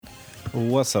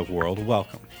What's up, world?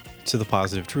 Welcome to the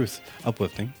Positive Truth,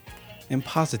 Uplifting, and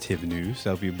positive news that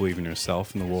help you believe in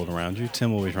yourself and the world around you.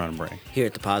 Tim, what are we trying to bring? Here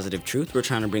at The Positive Truth, we're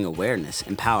trying to bring awareness,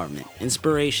 empowerment,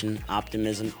 inspiration,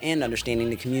 optimism, and understanding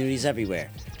to communities everywhere.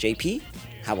 JP,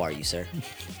 how are you, sir?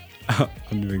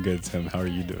 I'm doing good, Tim. How are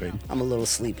you doing? I'm a little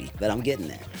sleepy, but I'm getting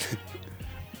there.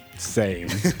 Same.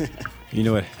 You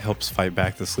know what helps fight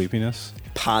back the sleepiness?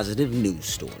 Positive news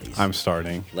stories. I'm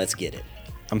starting. Let's get it.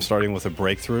 I'm starting with a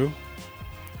breakthrough.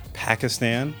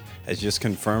 Pakistan has just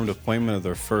confirmed appointment of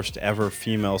their first ever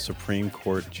female Supreme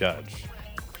Court judge.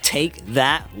 Take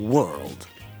that, world.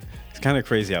 It's kind of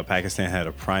crazy how Pakistan had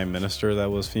a prime minister that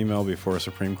was female before a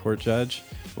Supreme Court judge,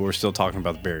 but we're still talking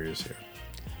about the barriers here.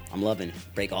 I'm loving it.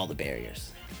 Break all the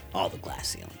barriers, all the glass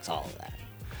ceilings, all of that.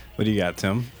 What do you got,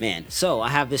 Tim? Man, so I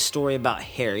have this story about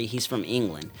Harry. He's from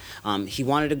England. He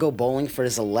wanted to go bowling for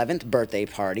his 11th birthday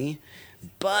party,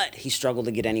 but he struggled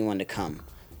to get anyone to come.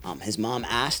 His mom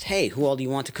asked, hey, who all do you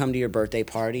want to come to your birthday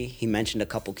party? He mentioned a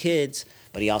couple kids,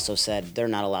 but he also said, they're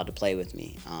not allowed to play with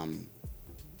me.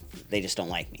 They just don't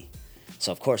like me.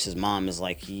 So, of course, his mom is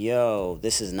like, yo,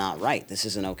 this is not right. This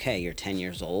isn't okay. You're 10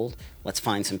 years old. Let's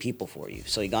find some people for you.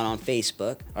 So he got on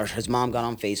Facebook, or his mom got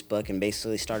on Facebook and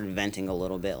basically started venting a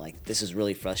little bit. Like, this is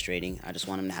really frustrating. I just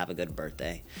want him to have a good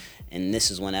birthday. And this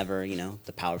is whenever,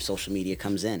 the power of social media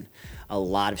comes in. A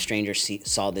lot of strangers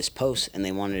saw this post and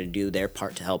they wanted to do their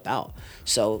part to help out.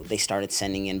 So they started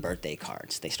sending in birthday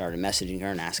cards. They started messaging her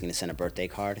and asking to send a birthday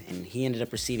card. And he ended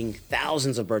up receiving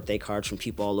thousands of birthday cards from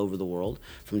people all over the world,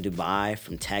 from Dubai,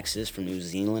 from Texas, from New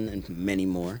Zealand, and many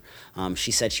more.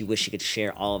 She said she wished she could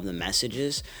share all of the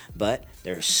messages, but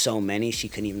there are so many she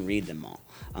couldn't even read them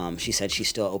all. She said she's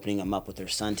still opening them up with her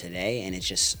son today, and it's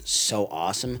just so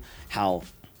awesome how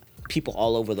people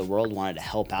all over the world wanted to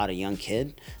help out a young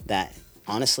kid that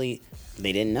honestly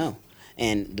they didn't know.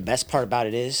 And the best part about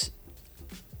it is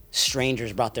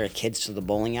strangers brought their kids to the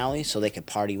bowling alley so they could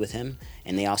party with him,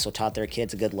 and they also taught their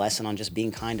kids a good lesson on just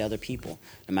being kind to other people,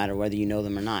 no matter whether you know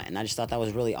them or not. And I just thought that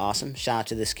was really awesome. Shout out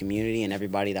to this community and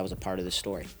everybody that was a part of this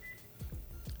story.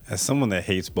 As someone that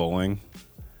hates bowling,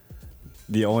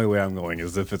 the only way I'm going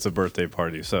is if it's a birthday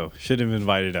party. So should have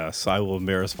invited us. I will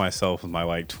embarrass myself with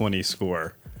my 20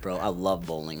 score. Bro, I love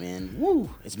bowling, man. Woo!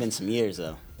 It's been some years,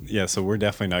 though. Yeah, so we're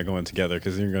definitely not going together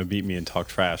because you're going to beat me and talk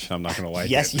trash, and I'm not going to like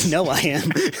it. Yes, you know I am.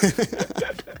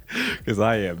 Because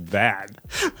I am bad.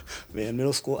 Man,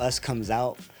 middle school us comes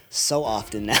out so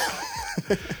often now.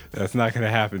 That's not going to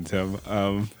happen, Tim.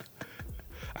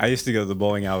 I used to go to the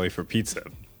bowling alley for pizza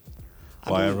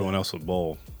while everyone else would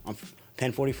bowl. I'm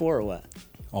Pen 44 or what?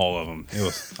 All of them.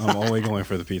 I'm only going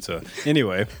for the pizza.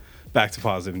 Anyway, back to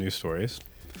positive news stories.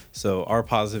 So our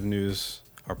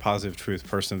positive truth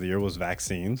person of the year was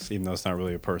vaccines, even though it's not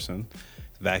really a person.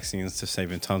 Vaccines to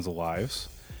saving tons of lives.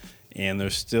 And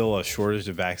there's still a shortage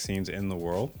of vaccines in the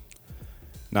world.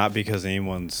 Not because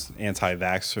anyone's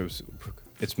anti-vaxxers.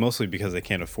 It's mostly because they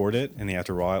can't afford it and they have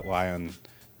to rely on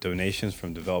donations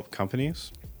from developed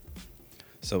companies.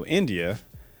 So India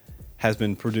has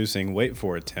been producing, wait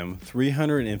for it, Tim,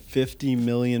 350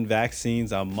 million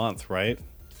vaccines a month, right?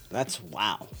 That's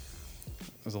wow.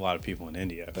 There's a lot of people in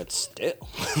India. But still.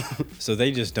 So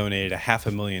they just donated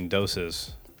 500,000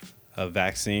 doses of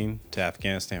vaccine to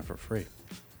Afghanistan for free.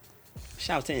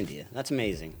 Shout out to India. That's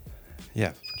amazing.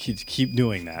 Yeah, keep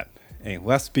doing that. Hey,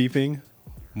 less beeping,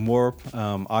 more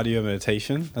audio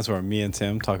meditation. That's where me and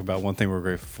Tim talk about one thing we're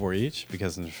grateful for each,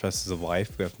 because in the stresses of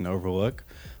life, we have to overlook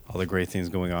all the great things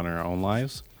going on in our own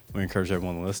lives. We encourage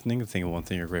everyone listening to think of one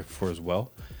thing you're grateful for as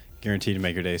well. Guaranteed to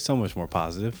make your day so much more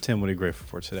positive. Tim, what are you grateful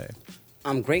for today?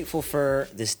 I'm grateful for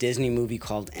this Disney movie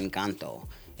called Encanto.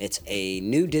 It's a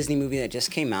new Disney movie that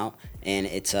just came out, and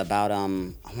it's about, I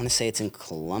want to say it's in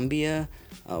Colombia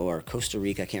or Costa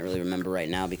Rica. I can't really remember right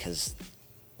now because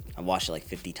I've watched it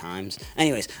 50 times.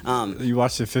 Anyways. You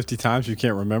watched it 50 times? You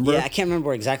can't remember? Yeah, I can't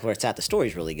remember exactly where it's at. The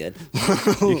story's really good.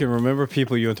 You can remember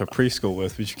people you went to preschool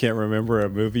with, but you can't remember a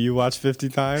movie you watched 50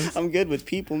 times? I'm good with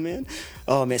people, man.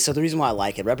 Oh, man. So the reason why I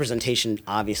like it, representation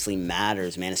obviously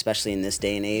matters, man, especially in this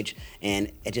day and age.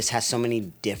 And it just has so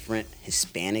many different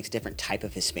Hispanics, different type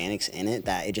of Hispanics in it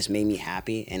that it just made me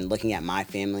happy. And looking at my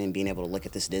family and being able to look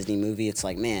at this Disney movie, it's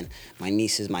like, man, my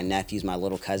nieces, my nephews, my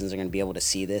little cousins are going to be able to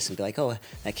see this and be like, oh,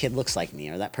 that kid looks like me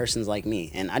or that person's like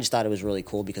me. And I just thought it was really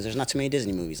cool because there's not too many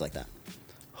Disney movies like that.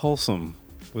 Wholesome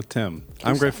with Tim.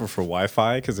 I'm grateful for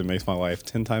Wi-Fi because it makes my life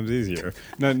 10 times easier.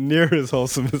 Not near as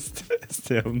wholesome as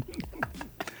Tim.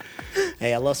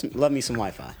 Hey, I love me some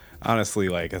Wi-Fi. Honestly,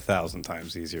 1,000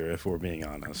 times easier if we're being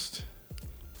honest.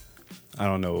 I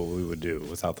don't know what we would do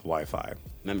without the Wi-Fi.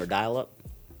 Remember dial-up?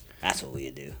 That's what we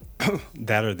would do.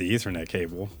 That or the Ethernet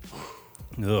cable.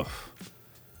 Ugh.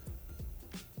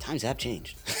 Times have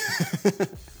changed. Do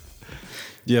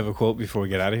you have a quote before we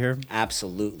get out of here?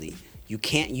 Absolutely. You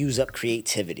can't use up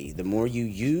creativity. The more you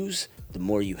use, the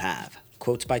more you have.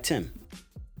 Quotes by Tim.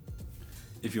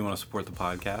 If you want to support the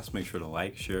podcast, make sure to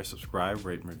like, share, subscribe,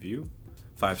 rate, and review.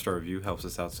 5-star review helps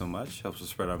us out so much, helps us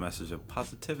spread our message of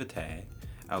positivity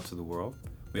out to the world.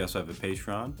 We also have a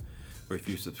Patreon, where if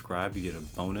you subscribe, you get a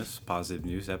bonus positive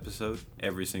news episode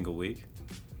every single week.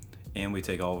 And we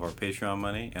take all of our Patreon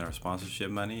money and our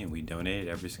sponsorship money, and we donate it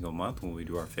every single month when we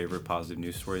do our favorite positive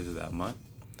news stories of that month.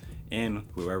 And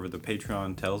whoever the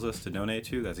Patreon tells us to donate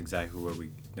to, that's exactly where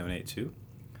we donate to.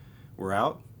 We're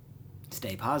out.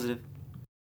 Stay positive.